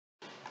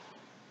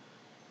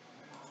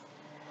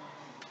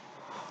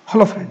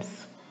Hello friends,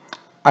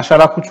 आशा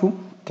राखું છું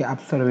કે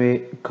આપ સર્વે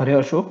ઘરે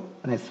હશો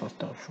અને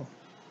સ્વસ્થ હશો।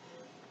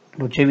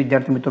 તો જે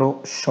વિદ્યાર્થી મિત્રો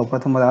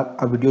સૌપ્રથમ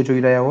આ વિડિયો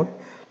જોઈ રહ્યા હોય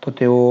તો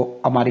તેઓ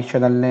અમારી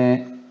ચેનલને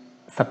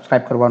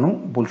સબસ્ક્રાઇબ કરવાનું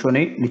ભૂલશો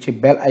નહીં। નીચે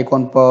બેલ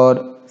આઇકોન પર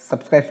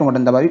સબસ્ક્રાઇબનું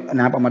બટન દબાવી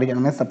અને આપ અમારી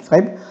ચેનલને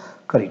સબસ્ક્રાઇબ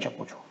કરી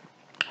શકો છો।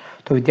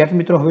 તો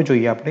વિદ્યાર્થી મિત્રો હવે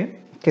જોઈએ આપણે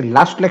કે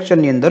લાસ્ટ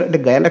લેક્ચરની અંદર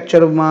એટલે ગયા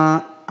લેક્ચરમાં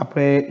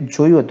આપણે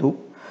જોયું હતું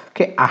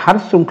કે આહાર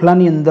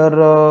શૃંખલાની અંદર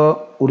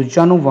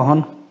ઊર્જાનું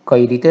વહન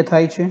કઈ રીતે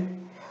થાય છે,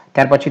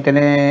 ત્યાર પછી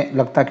તેને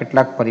લગતા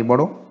કેટલાક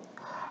પરિબળો,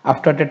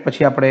 આફ્ટર ડેટ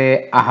પછી આપણે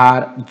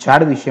આહાર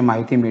ઝાડ વિશે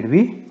માહિતી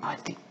મેળવી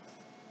હતી।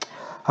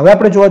 હવે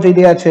આપણે જોવા જઈ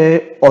રહ્યા છે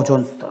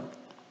ઓઝોન સ્તર।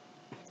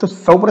 તો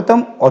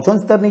સૌપ્રથમ ઓઝોન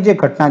સ્તરની જે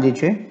ઘટના જે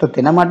છે તો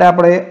તેના માટે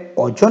આપણે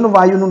ઓઝોન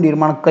વાયુનું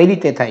નિર્માણ કઈ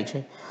રીતે થાય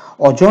છે,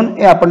 ઓઝોન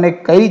એ આપણને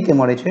કઈ રીતે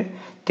મળે છે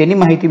તેની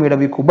માહિતી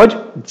મેળવવી ખૂબ જ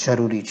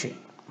જરૂરી છે।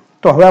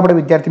 તો હવે આપણે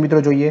વિદ્યાર્થી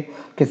મિત્રો જોઈએ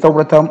કે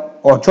સૌપ્રથમ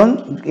ઓઝોન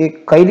એ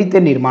કઈ રીતે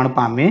નિર્માણ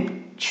પામે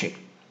છે।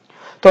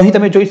 તો અહીં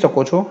તમે જોઈ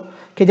શકો છો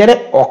કે જ્યારે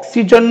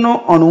ઓક્સિજનનો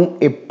અણુ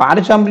એ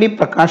પારજાંબલી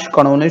પ્રકાશ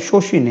કણોને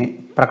શોષીને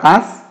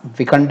પ્રકાશ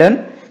વિખંડન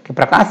કે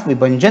પ્રકાશ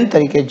વિભંજન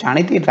તરીકે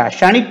જાણીતી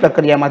રાસાયણિક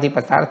પ્રક્રિયામાંથી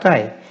પસાર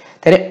થાય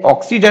ત્યારે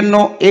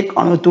ઓક્સિજનનો એક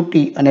અણુ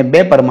તૂટી અને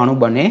બે પરમાણુ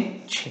બને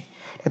છે।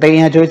 તો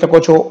અહીંયા જોઈ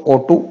શકો છો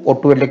O2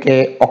 એટલે કે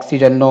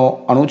ઓક્સિજનનો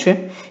અણુ છે।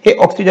 એ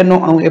ઓક્સિજનનો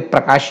અણુ એ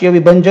પ્રકાશીય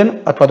વિભંજન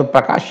અથવા તો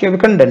પ્રકાશીય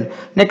વિખંડન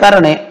ને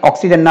કારણે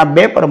ઓક્સિજનના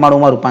બે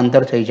પરમાણુમાં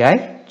રૂપાંતર થઈ જાય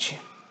છે।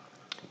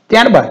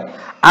 ત્યારબાદ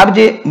આ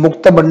જે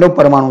મુક્ત બંને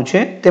પરમાણુ છે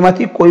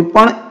તેમાંથી કોઈ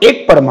પણ એક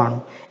પરમાણુ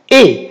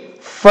એ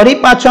ફરી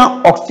પાછા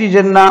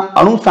ઓક્સિજનના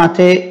અણુ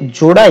સાથે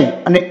જોડાઈ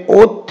અને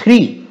O3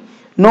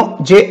 નો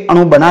જે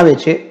અણુ બનાવે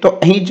છે। તો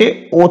અહીં જે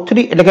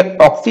O3 એટલે કે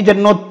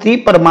ઓક્સિજનનો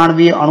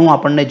ત્રિપરમાણુય અણુ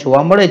આપણને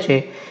જોવા મળે છે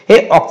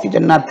એ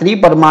ઓક્સિજનના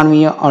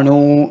ત્રિપરમાણુય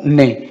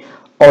અણુને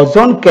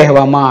ઓઝોન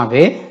કહેવામાં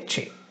આવે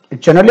છે।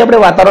 જનરલી આપણે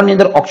વાતાવરણની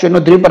અંદર ઓક્સિજનનો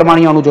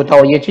દ્વિપરમાણુય અણુ જોતા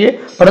હોઈએ છીએ,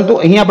 પરંતુ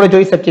અહીં આપણે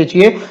જોઈ શકીએ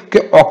છીએ કે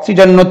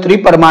ઓક્સિજનનો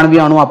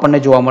ત્રિપરમાણુય અણુ આપણને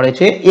જોવા મળે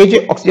છે। એ જે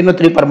ઓક્સિજનનો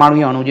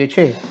ત્રિપરમાણુય અણુ જે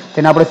છે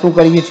તેને આપણે શું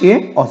કહીએ છીએ,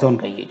 ઓઝોન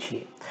કહીએ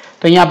છીએ।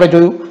 તો અહીંયા આપણે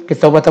જોયું કે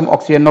સૌપ્રથમ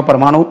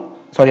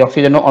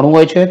ઓક્સિજનનો અણુ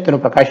હોય છે,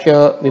 તેનું પ્રકાશીય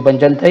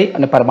વિભંજન થઈ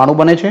અને પરમાણુ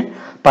બને છે।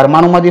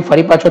 પરમાણુમાંથી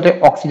ફરી પાછો તે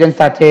ઓક્સિજન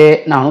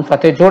સાથેના અણુ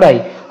સાથે જોડાઈ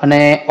અને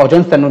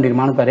ઓઝોન સ્તરનું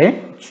નિર્માણ કરે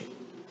છે।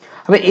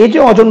 હવે એ જે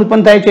ઓઝોન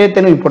ઉત્પન્ન થાય છે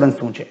તેનું ઇમ્પોર્ટન્સ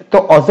શું છે, તો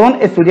ઓઝોન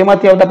એ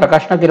સૂર્યમાંથી આવતા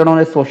પ્રકાશના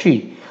કિરણોને શોષી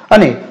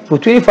અને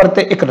પૃથ્વી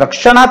ફરતે એક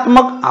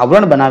રક્ષણાત્મક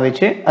આવરણ બનાવે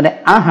છે અને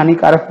આ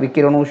હાનિકારક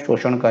વિકિરણોનું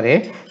શોષણ કરે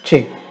છે,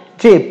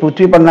 જે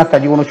પૃથ્વી પરના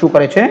સજીવોનું શું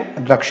કરે છે,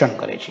 રક્ષણ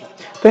કરે છે।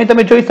 તો અહીં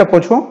તમે જોઈ શકો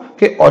છો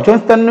કે ઓઝોન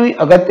સ્તરનું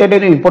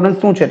અગત્યનું ઇમ્પોર્ટન્સ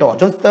શું છે, તો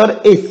ઓઝોન સ્તર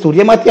એ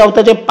સૂર્યમાંથી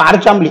આવતા જે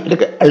પારજાંબલી એટલે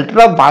કે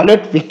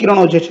અલ્ટ્રાવાયોલેટ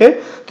વિકિરણો જે છે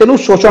તેનું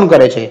શોષણ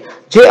કરે છે।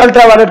 જે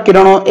અલ્ટ્રાવાયોલેટ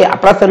કિરણો એ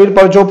આપણા શરીર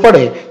પર જો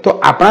પડે તો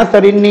આપણા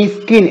શરીરની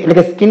સ્કિન એટલે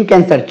કે સ્કિન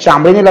કેન્સર,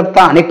 ચામડીને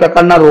લગતા અનેક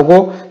પ્રકારના રોગો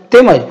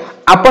તેમજ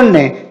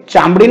આપણને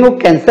ચામડીનું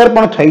કેન્સર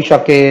પણ થઈ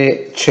શકે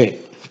છે।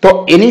 તો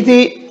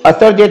એનીથી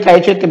અસર જે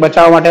થાય છે તે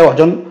બચાવવા માટે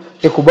ઓઝોન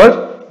એ ખૂબ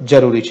જ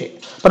જરૂરી છે।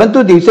 પરંતુ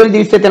દિવસે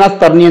દિવસે તેના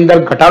સ્તરની અંદર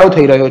ઘટાડો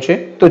થઈ રહ્યો છે।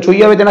 તો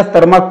જોઈએ હવે તેના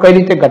સ્તરમાં કઈ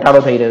રીતે ઘટાડો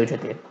થઈ રહ્યો છે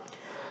તે।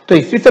 તો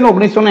ઈસવીસન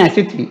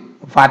 1980 થી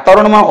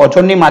વાતાવરણમાં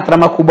ઓઝોનની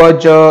માત્રામાં ખૂબ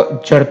જ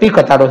ઝડપી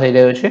ઘટાડો થઈ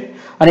રહ્યો છે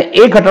અને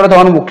એ ઘટાડો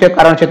થવાનું મુખ્ય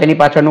કારણ છે, તેની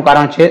પાછળનું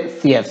કારણ છે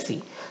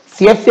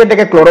CFC એટલે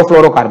કે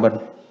ક્લોરોફ્લોરોકાર્બન,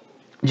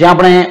 જે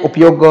આપણે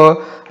ઉપયોગ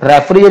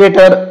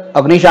રેફ્રિજરેટર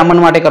અગ્નિશામન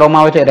માટે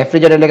કરવામાં આવે છે।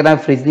 રેફ્રિજરેટર એટલે કે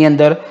તમે ફ્રીજની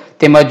અંદર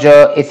તેમજ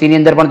એસીની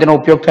અંદર પણ તેનો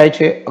ઉપયોગ થાય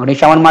છે,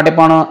 અગ્નિશામન માટે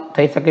પણ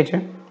થઈ શકે છે।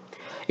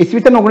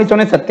 ઈસવીસન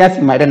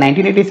 1987 એટલે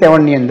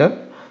 1987 ની અંદર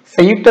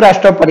સંયુક્ત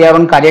રાષ્ટ્ર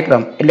પર્યાવરણ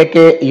કાર્યક્રમ એટલે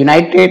કે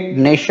United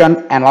nation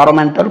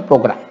environmental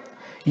programme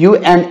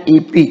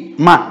UNEP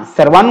માં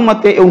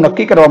સર્વાનુમતે એવું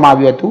નક્કી કરવામાં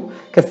આવ્યું હતું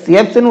કે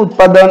CFC નું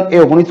ઉત્પાદન એ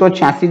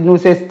 1986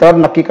 નું સ્તર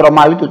નક્કી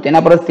કરવામાં આવ્યું હતું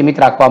તેના પર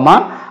સીમિત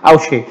રાખવામાં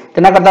આવશે,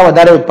 તેના કરતાં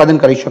વધારે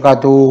ઉત્પાદન કરી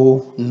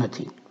શકાતું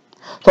નથી।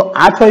 તો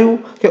આ થયું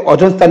કે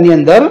ઓઝોન સ્તરની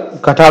અંદર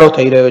ઘટાડો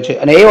થઈ રહ્યો છે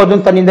અને એ ઓઝોન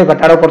સ્તરની અંદર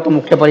ઘટાડો કરતું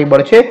મુખ્ય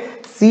પરિબળ છે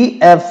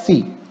CFC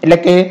એટલે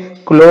કે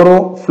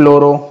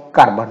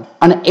ક્લોરોફ્લોરોકાર્બન।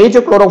 અને એ જે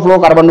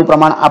ક્લોરોફ્લોરોકાર્બનનું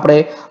પ્રમાણ આપણે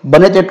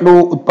બને તેટલું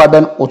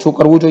ઉત્પાદન ઓછું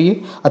કરવું જોઈએ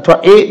અથવા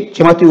એ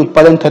જેમાંથી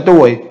ઉત્પાદન થતું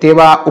હોય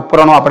તેવા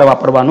ઉપકરણો આપણે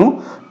વાપરવાનું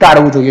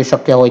ટાળવું જોઈએ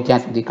શક્ય હોય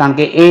ત્યાં સુધી, કારણ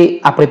કે એ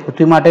આપણી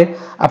પૃથ્વી માટે,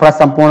 આપણા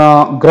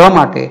સંપૂર્ણ ગ્રહ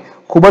માટે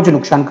ખૂબ જ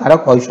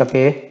નુકસાનકારક હોઈ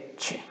શકે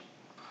છે।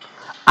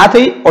 આ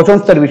થઈ ઓઝોન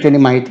સ્તર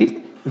વિશેની માહિતી।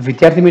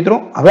 વિદ્યાર્થી મિત્રો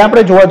હવે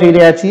આપણે જોવા જઈ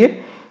રહ્યા છીએ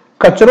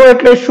કચરો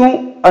એટલે શું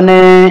અને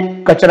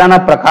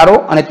કચરાના પ્રકારો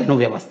અને તેનું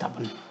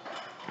વ્યવસ્થાપન।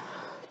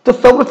 તો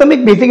સૌપ્રથમ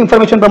એક બેઝિક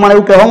ઇન્ફોર્મેશન પ્રમાણે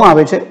એવું કહેવામાં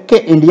આવે છે કે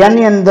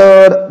ઇન્ડિયાની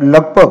અંદર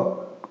લગભગ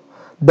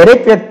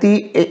દરેક વ્યક્તિ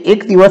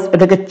એક દિવસ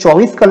એટલે કે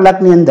 24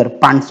 કલાકની અંદર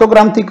 500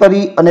 ગ્રામથી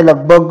કરી અને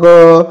લગભગ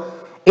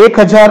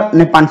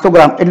 1500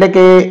 ગ્રામ એટલે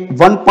કે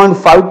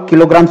 1.5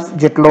 કિલોગ્રામ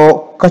જેટલો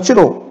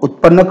કચરો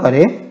ઉત્પન્ન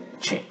કરે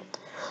છે।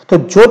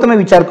 તો જો તમે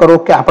વિચાર કરો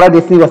કે આપણા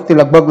દેશની વસ્તી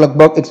લગભગ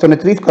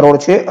 130 કરોડ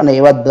છે અને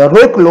એવા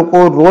દરેક લોકો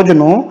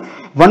રોજનો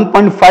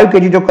 1.5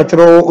 kg જો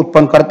કચરો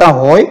ઉત્પન્ન કરતા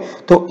હોય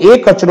તો એ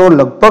કચરો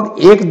લગભગ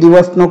એક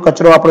દિવસનો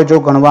કચરો આપણે જો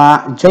ગણવા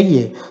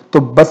જઈએ તો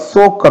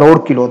 200 કરોડ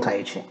કિલો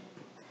થાય છે।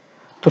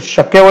 તો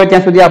શક્ય હોય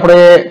ત્યાં સુધી આપણે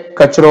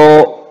કચરો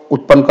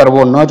ઉત્પન્ન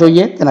કરવો ન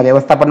જોઈએ. તેના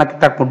વ્યવસ્થાપનના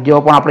કેટલાક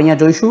મુદ્દાઓ પણ આપણે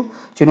અહીંયા જોઈશું,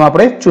 જેનું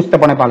આપણે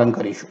ચુસ્તપણે પાલન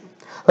કરીશું.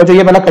 હવે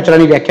જોઈએ પહેલા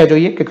કચરાની વ્યાખ્યા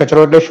જોઈએ કે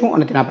કચરો એટલે શું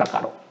અને તેના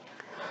પ્રકારો.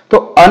 તો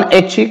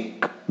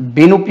અનૈચ્છિક,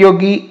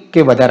 બિનઉપયોગી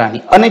કે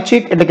વધારાની.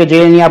 અનૈચ્છિક એટલે કે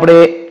જેની આપણે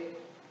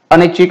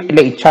અનૈચ્છિક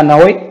એટલે ઈચ્છા ન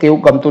હોય તેવું,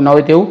 ગમતું ન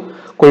હોય તેવું,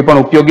 કોઈ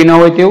પણ ઉપયોગી ન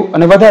હોય તેવું.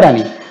 અને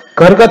વધારાની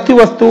ઘરગથ્થુ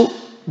વસ્તુ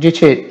જે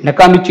છે,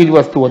 નકામી ચીજ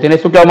વસ્તુઓ, તેને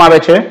શું કહેવામાં આવે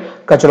છે?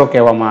 કચરો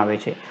કહેવામાં આવે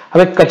છે.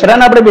 હવે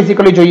કચરાના આપણે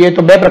બેઝિકલી જોઈએ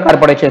તો બે પ્રકાર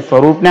પડે છે,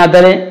 સ્વરૂપને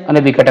આધારે અને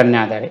વિઘટનને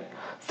આધારે.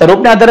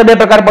 સ્વરૂપને આધારે બે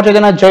પ્રકાર પડશે,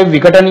 તેના જૈવ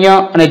વિઘટનીય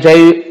અને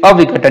જૈવ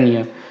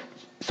અવિઘટનીય.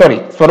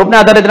 સ્વરૂપના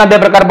આધારે તેના બે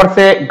પ્રકાર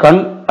પડશે, ઘન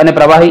અને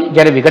પ્રવાહી.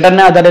 જ્યારે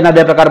વિઘટનના આધારે તેના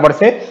બે પ્રકાર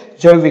પડશે,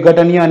 જૈવ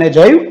વિઘટનીય અને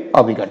જૈવ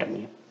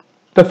અવિઘટનીય.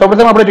 તો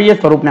સૌપ્રથમ આપણે જોઈએ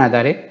સ્વરૂપના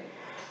આધારે.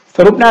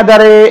 સ્વરૂપના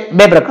આધારે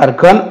બે પ્રકાર,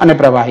 ઘન અને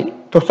પ્રવાહી.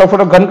 તો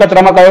સૌપ્રથમ ઘન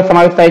કચરામાં કયો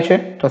સમાવેશ થાય છે?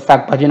 તો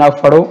શાકભાજીના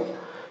ફળો,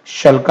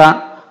 શલકા,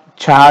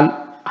 છાલ,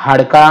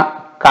 હાડકા,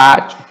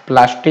 કાચ,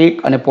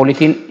 પ્લાસ્ટિક અને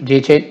પોલિથીન જે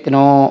છે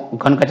તેનો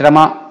ઘન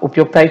કચરામાં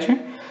ઉપયોગ થાય છે.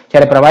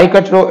 જ્યારે પ્રવાહી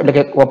કચરો એટલે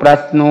કે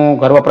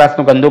ઘર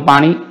વપરાશનું ગંદુ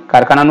પાણી,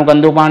 કારખાનાનું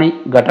ગંદુ પાણી,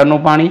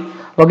 ગટરનું પાણી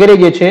વગેરે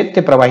જે છે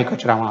તે પ્રવાહી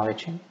કચરામાં આવે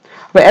છે.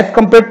 હવે એઝ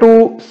કમ્પેર ટુ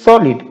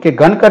સોલિડ કે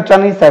ઘન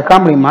કચરાની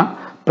સરખામણીમાં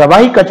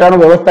પ્રવાહી કચરાનું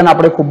વ્યવસ્થાપન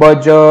આપણે ખૂબ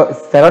જ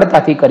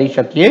સરળતાથી કરી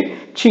શકીએ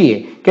છીએ.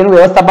 કે એનું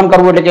વ્યવસ્થાપન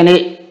કરવું એટલે કે એને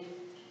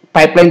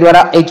પાઇપલાઇન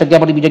દ્વારા એક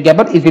જગ્યા પરથી બીજી જગ્યા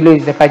પર ઇઝીલી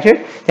લઈ શકાય છે.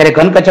 ત્યારે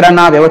ઘન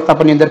કચરાના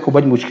વ્યવસ્થાપનની અંદર ખૂબ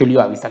જ મુશ્કેલીઓ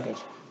આવી શકે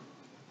છે.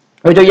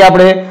 હવે જોઈએ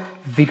આપણે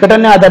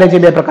વિઘટનના આધારે જે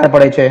બે પ્રકાર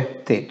પડે છે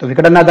તે. તો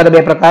વિઘટનના આધારે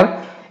બે પ્રકાર,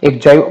 એક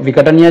જૈવ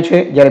વિઘટનીય છે,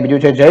 જ્યારે બીજું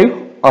છે જૈવ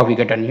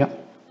અવિઘટનીય.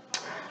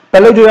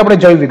 પહેલું જોઈએ આપણે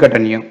જૈવ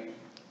વિઘટનીય.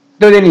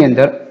 તો તેની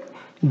અંદર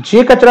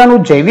જે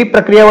કચરાનું જૈવિક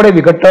પ્રક્રિયા વડે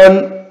વિઘટન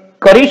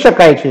કરી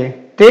શકાય છે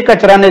તે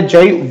કચરાને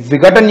જૈવ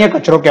વિઘટનીય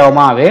કચરો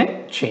કહેવામાં આવે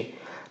છે.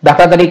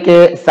 દાખલા તરીકે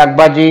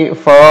શાકભાજી,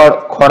 ફળ,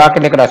 ખોરાક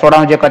એટલે કે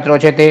રસોડાનો જે કચરો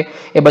છે તે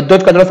એ બધો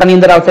જ કચરો શાની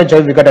અંદર આવશે?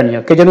 જૈવ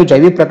વિઘટનીય, કે જેનું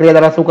જૈવિક પ્રક્રિયા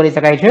દ્વારા શું કરી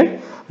શકાય છે?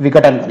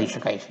 વિઘટન કરી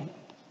શકાય છે.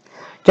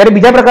 જ્યારે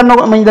બીજા પ્રકારનો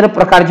અંદર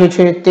પ્રકાર જે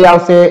છે તે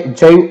આવશે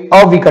જૈવ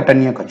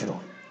અવિઘટનીય કચરો.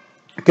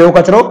 કેવો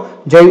કચરો?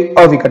 જૈવ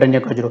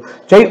અવિઘટનીય કચરો.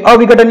 જૈવ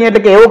અવિઘટનીય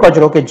એટલે કે એવો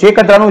કચરો કે જે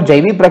કચરાનું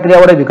જૈવિક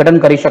પ્રક્રિયા વડે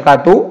વિઘટન કરી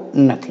શકાતું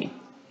નથી.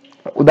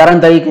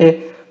 ઉદાહરણ તરીકે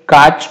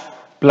કાચ,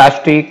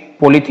 પ્લાસ્ટિક,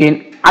 પોલિથીન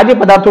આ જે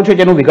પદાર્થો છે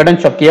જેનું વિઘટન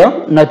શક્ય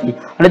નથી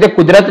અને તે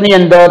કુદરતની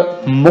અંદર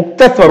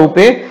મુક્ત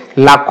સ્વરૂપે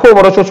લાખો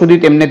વર્ષો સુધી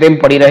તેમને તેમ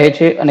પડી રહે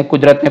છે અને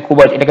કુદરતને ખૂબ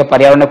જ એટલે કે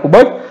પર્યાવરણને ખૂબ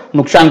જ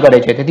નુકસાન કરે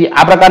છે. તેથી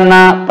આ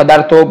પ્રકારના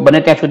પદાર્થો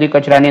બને ત્યાં સુધી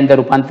કચરાની અંદર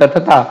રૂપાંતર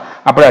થતા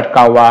આપણે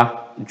અટકાવવા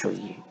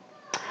જોઈએ.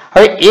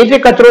 હવે એ જે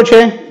કચરો છે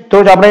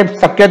તો જ આપણે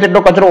શક્ય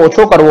તેટલો કચરો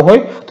ઓછો કરવો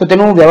હોય તો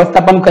તેનું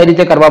વ્યવસ્થાપન કઈ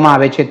રીતે કરવામાં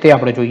આવે છે તે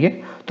આપણે જોઈએ.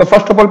 તો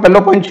ફર્સ્ટ ઓફ ઓલ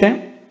પહેલો પોઈન્ટ છે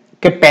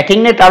કે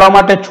પેકિંગને ટાળવા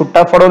માટે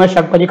છૂટા ફળો અને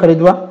શાકભાજી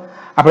ખરીદવા.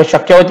 આપણે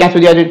શક્ય હોય ત્યાં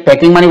સુધી આજે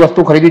પેકિંગમાંની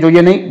વસ્તુ ખરીદવી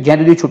જોઈએ નહીં. જ્યાં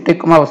સુધી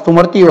છૂટીમાં વસ્તુ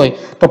મળતી હોય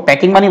તો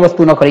પેકિંગમાંની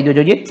વસ્તુ ન ખરીદવી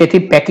જોઈએ,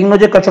 જેથી પેકિંગનો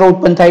જે કચરો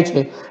ઉત્પન્ન થાય છે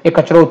એ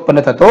કચરો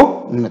ઉત્પન્ન થતો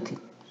નથી.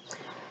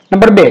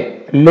 નંબર 2,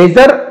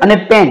 લેઝર અને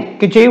પેન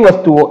કે જેવી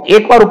વસ્તુઓ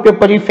એકવાર ઉપયોગ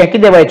પછી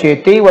ફેંકી દેવાય છે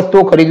તેવી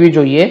વસ્તુઓ ખરીદવી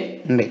જોઈએ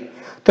નહીં.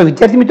 તો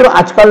વિદ્યાર્થી મિત્રો,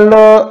 આજકાલ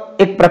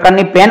એક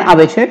પ્રકારની પેન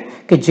આવે છે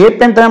કે જે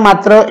પેન તમે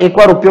માત્ર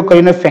એકવાર ઉપયોગ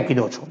કરીને ફેંકી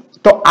દો છો.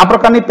 તો આ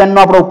પ્રકારની પેનનો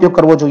આપણે ઉપયોગ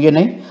કરવો જોઈએ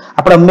નહીં.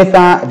 આપણે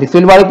હંમેશા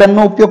રિફિલ વાળી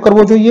પેનનો ઉપયોગ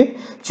કરવો જોઈએ,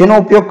 જેનો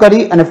ઉપયોગ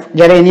કરી અને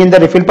જ્યારે એની અંદર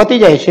રિફિલ પતી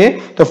જાય છે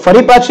તો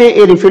ફરી પાછી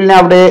એ રિફિલને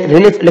આપણે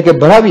રિલીફ એટલે કે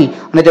ભરાવી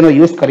અને તેનો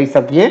યુઝ કરી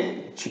શકીએ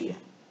છીએ.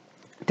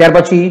 ત્યાર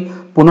પછી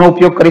પુનઃ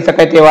ઉપયોગ કરી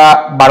શકાય તેવા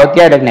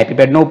બાળોતિયા એટલે નેપી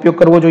પેડનો ઉપયોગ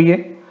કરવો જોઈએ.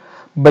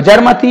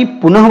 બજારમાંથી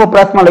પુનઃ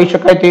વપરાશમાં લઈ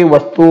શકાય તેવી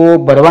વસ્તુઓ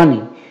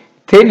ભરવાની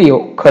થેલીઓ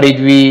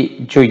ખરીદવી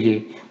જોઈએ.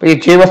 પછી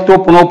જે વસ્તુઓ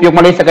પુનઃ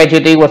ઉપયોગમાં લઈ શકાય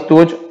છે તે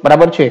વસ્તુઓ જ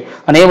બરાબર છે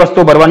અને એ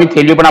વસ્તુઓ ભરવાની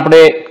થેલીઓ પણ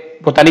આપણે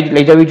પોતાની જ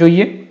લઈ જવી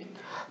જોઈએ.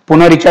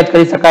 પુનઃ રિચાર્જ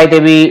કરી શકાય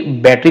તેવી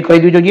બેટરી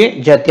ખરીદવી જોઈએ,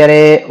 જે અત્યારે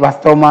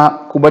વાસ્તવમાં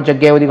ખૂબ જ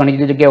જગ્યાએ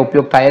ઘણી જગ્યાએ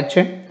ઉપયોગ થાય જ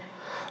છે.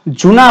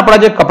 જૂના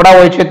આપણા જે કપડાં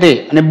હોય છે તે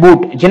અને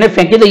બૂટ જેને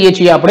ફેંકી દઈએ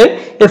છીએ આપણે,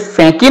 એ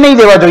ફેંકી નહીં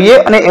દેવા જોઈએ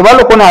અને એવા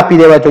લોકોને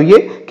આપી દેવા જોઈએ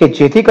કે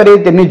જેથી કરી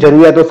તેમની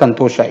જરૂરિયાતો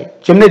સંતોષાય.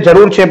 જેમને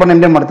જરૂર છે પણ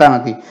એમને મળતા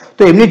નથી,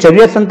 તો એમની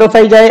જરૂરિયાત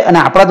સંતોષાઈ જાય અને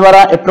આપણા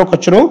દ્વારા એટલો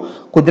કચરો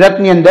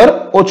કુદરતની અંદર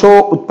ઓછો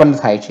ઉત્પન્ન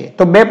થાય છે.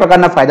 તો બે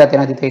પ્રકારના ફાયદા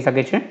તેનાથી થઈ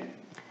શકે છે.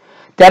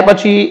 ત્યાર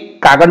પછી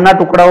કાગળના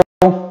ટુકડાઓ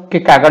કે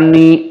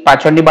કાગળની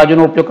પાછળની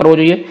બાજુનો ઉપયોગ કરવો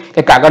જોઈએ.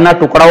 કે કાગળના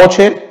ટુકડાઓ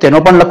છે તેનો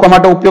પણ લખવા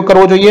માટે ઉપયોગ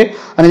કરવો જોઈએ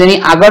અને તેની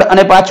આગળ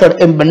અને પાછળ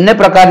એ બંને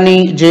પ્રકારની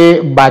જે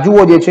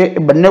બાજુઓ જે છે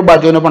એ બંને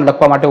બાજુઓનો પણ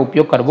લખવા માટે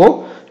ઉપયોગ કરવો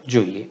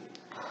જોઈએ.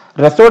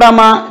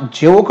 રસોડામાં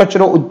જેવો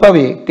કચરો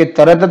ઉદ્ભવે કે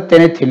તરત જ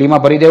તેને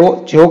થેલીમાં ભરી દેવો.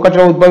 જેવો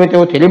કચરો ઉદ્ભવે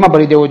તેવો થેલીમાં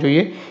ભરી દેવો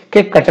જોઈએ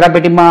કે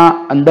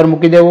કચરાપેટીમાં અંદર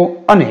મૂકી દેવો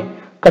અને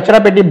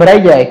કચરાપેટી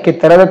ભરાઈ જાય કે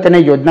તરત જ તેને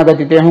યોજનાગત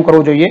રીતે શું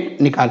કરવું જોઈએ?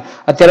 નિકાલ.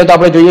 અત્યારે તો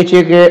આપણે જોઈએ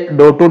છીએ કે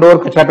ડોર ટુ ડોર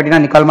કચરાપેટીના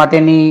નિકાલ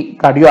માટેની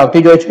ગાડીઓ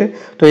આવતી જ હોય છે.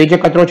 તો એ જે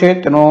કચરો છે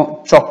તેનો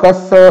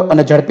ચોક્કસ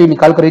અને ઝડપી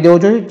નિકાલ કરી દેવો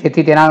જોઈએ,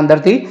 જેથી તેના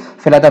અંદરથી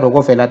ફેલાતા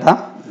રોગો ફેલાતા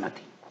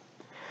નથી.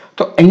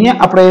 તો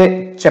અહીંયા આપણે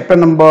ચેપ્ટર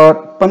નંબર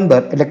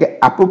 15 એટલે કે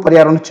આપણું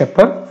પર્યાવરણ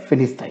ચેપ્ટર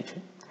ફિનિશ થાય છે.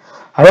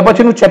 હવે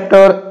પછીનું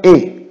ચેપ્ટર એ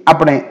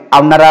આપણે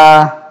આવનારા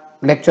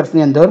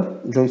લેક્ચર્સની અંદર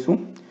જોઈશું.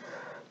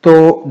 તો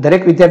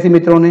દરેક વિદ્યાર્થી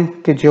મિત્રોને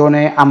કે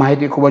જેઓને આ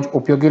માહિતી ખૂબ જ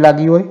ઉપયોગી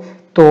લાગી હોય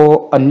તો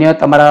અન્ય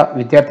તમારા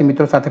વિદ્યાર્થી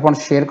મિત્રો સાથે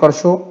પણ શેર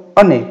કરશો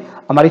અને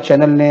અમારી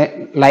ચેનલને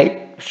લાઈક,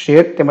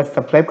 શેર તેમજ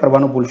સબસ્ક્રાઇબ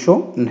કરવાનું ભૂલશો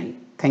નહીં.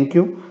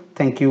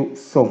 Thank you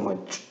so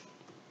much.